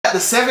got the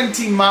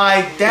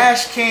 17mm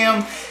dash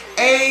cam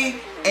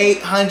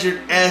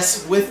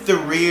A800S with the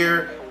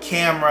rear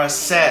camera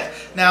set.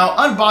 Now,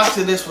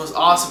 unboxing this was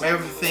awesome.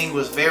 Everything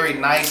was very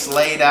nice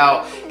laid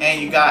out,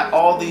 and you got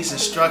all these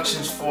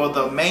instructions for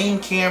the main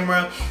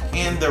camera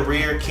and the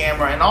rear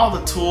camera and all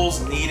the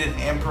tools needed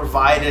and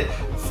provided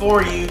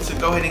for you to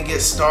go ahead and get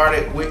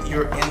started with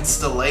your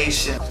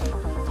installation.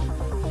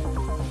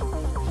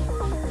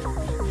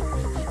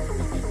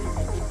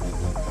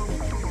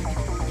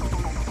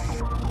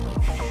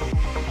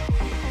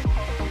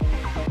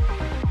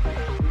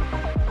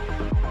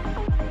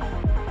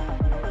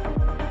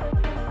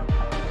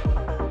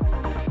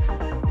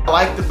 What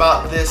I liked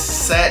about this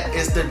set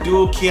is the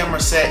dual camera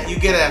set. You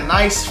get a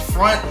nice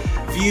front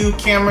view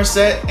camera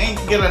set and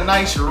you get a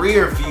nice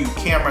rear view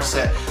camera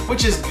set,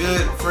 which is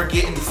good for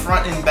getting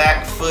front and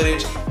back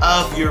footage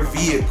of your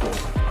vehicle.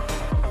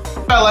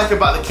 What I like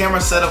about the camera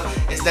setup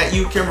is that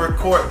you can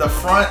record the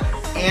front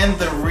and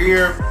the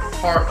rear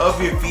part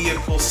of your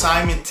vehicle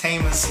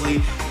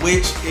simultaneously,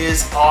 which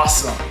is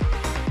awesome.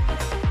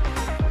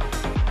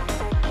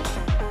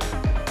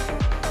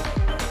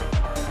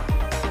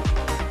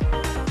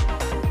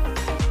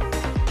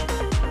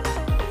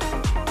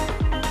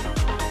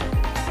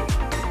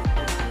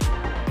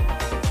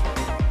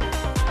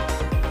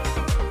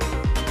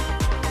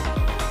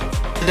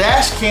 The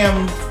dash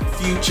cam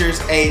features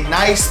a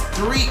nice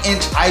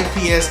 3-inch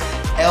IPS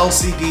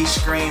LCD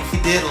screen. We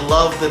did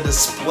love the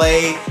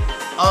display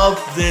of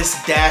this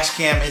dash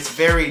cam. It's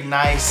very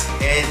nice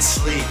and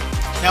sleek.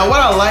 Now,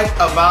 what I like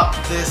about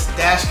this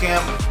dash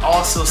cam,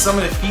 also some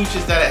of the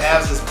features that it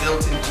has is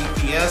built-in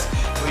GPS,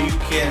 where you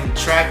can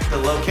track the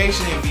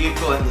location of your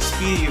vehicle and the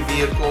speed of your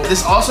vehicle.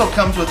 This also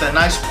comes with a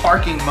nice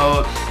parking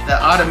mode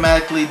that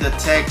automatically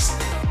detects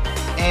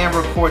and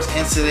reports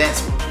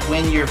incidents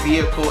when your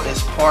vehicle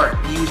is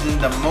parked using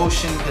the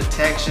motion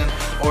detection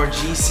or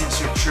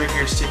G-sensor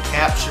triggers to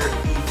capture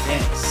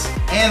events.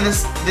 And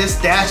this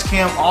dash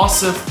cam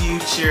also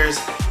features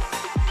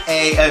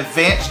an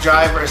advanced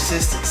driver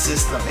assistance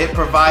system. It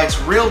provides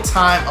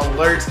real-time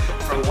alerts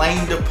for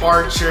lane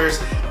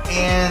departures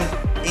and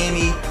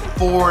any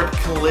forward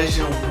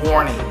collision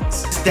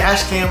warnings. This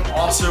dash cam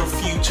also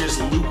features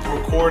loop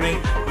recording,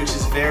 which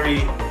is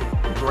very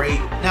great.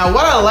 Now,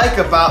 what I like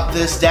about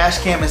this dash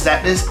cam is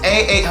that this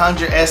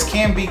A800S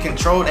can be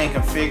controlled and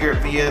configured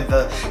via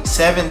the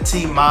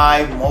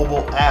 17My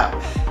mobile app.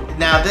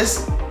 Now,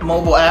 this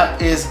mobile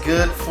app is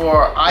good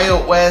for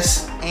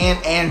iOS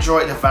and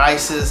Android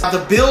devices.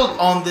 The build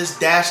on this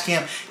dash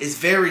cam is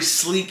very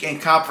sleek and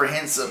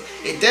comprehensive.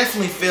 It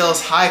definitely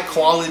feels high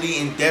quality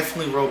and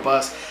definitely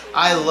robust.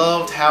 I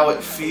loved how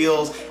it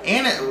feels,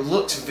 and it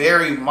looks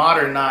very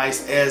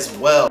modernized as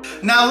well.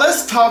 Now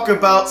let's talk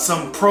about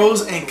some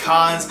pros and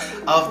cons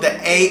of the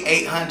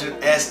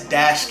A800S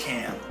dash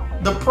cam.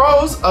 The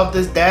pros of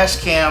this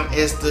dash cam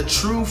is the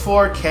true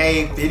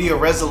 4K video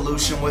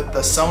resolution with the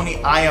Sony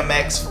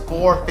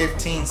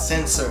IMX415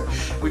 sensor,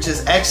 which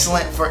is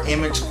excellent for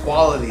image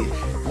quality.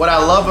 What I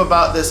love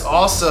about this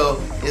also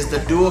is the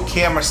dual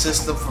camera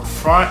system for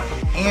front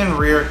and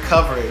rear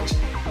coverage.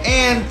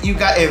 And you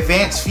got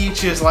advanced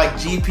features like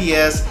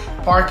GPS,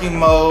 parking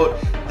mode,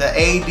 the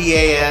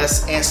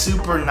ADAS, and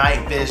super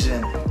night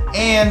vision.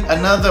 And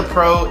another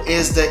pro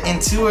is the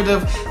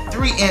intuitive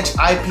 3-inch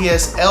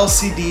IPS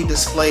LCD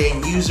display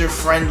and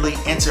user-friendly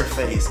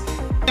interface.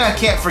 And I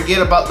can't forget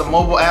about the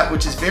mobile app,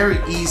 which is very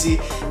easy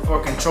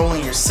for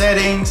controlling your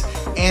settings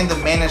and the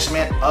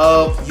management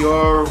of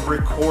your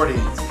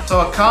recordings. So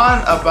a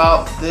con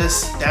about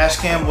this dash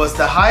cam was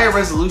the higher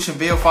resolution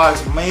video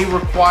files may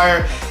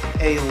require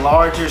a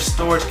larger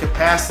storage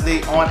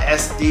capacity on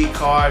SD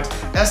cards.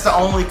 That's the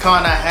only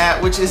con I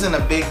had, which isn't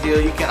a big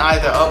deal. You can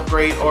either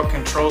upgrade or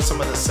control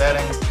some of the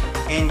settings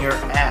in your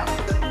app.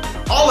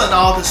 All in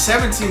all, the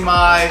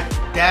 17My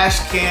dash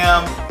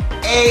cam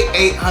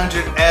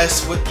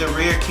A800S with the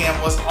rear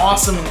cam was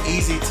awesome and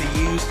easy to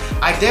use.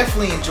 I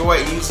definitely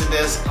enjoyed using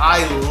this.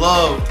 I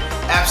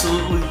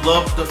absolutely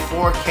loved the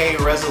 4K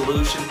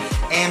resolution,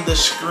 and the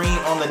screen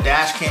on the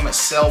dash cam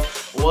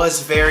itself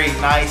was very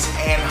nice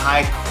and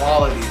high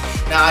quality.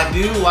 Now, I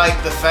do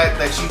like the fact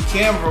that you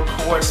can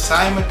record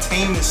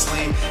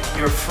simultaneously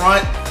your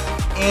front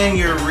and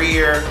your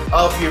rear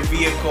of your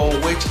vehicle,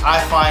 which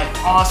I find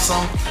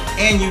awesome,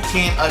 and you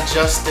can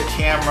adjust the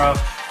camera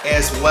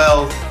as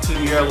well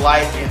to your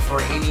liking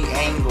for any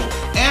angle.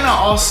 And I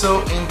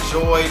also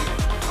enjoyed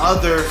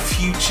other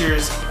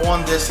features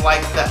on this,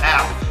 like the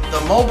app.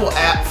 The mobile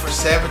app for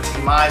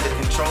 17My to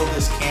control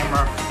this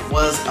camera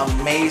was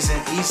amazing.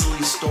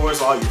 Easily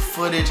stores all your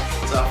footage,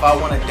 so if I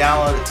want to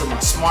download it to my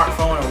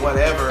smartphone or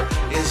whatever,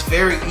 it's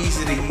very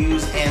easy to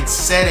use. And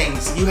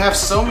settings, you have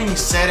so many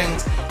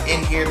settings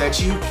in here that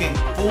you can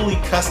fully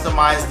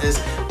customize this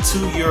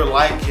to your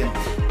liking.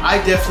 I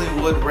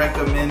definitely would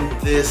recommend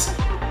this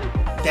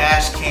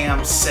dash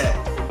cam set.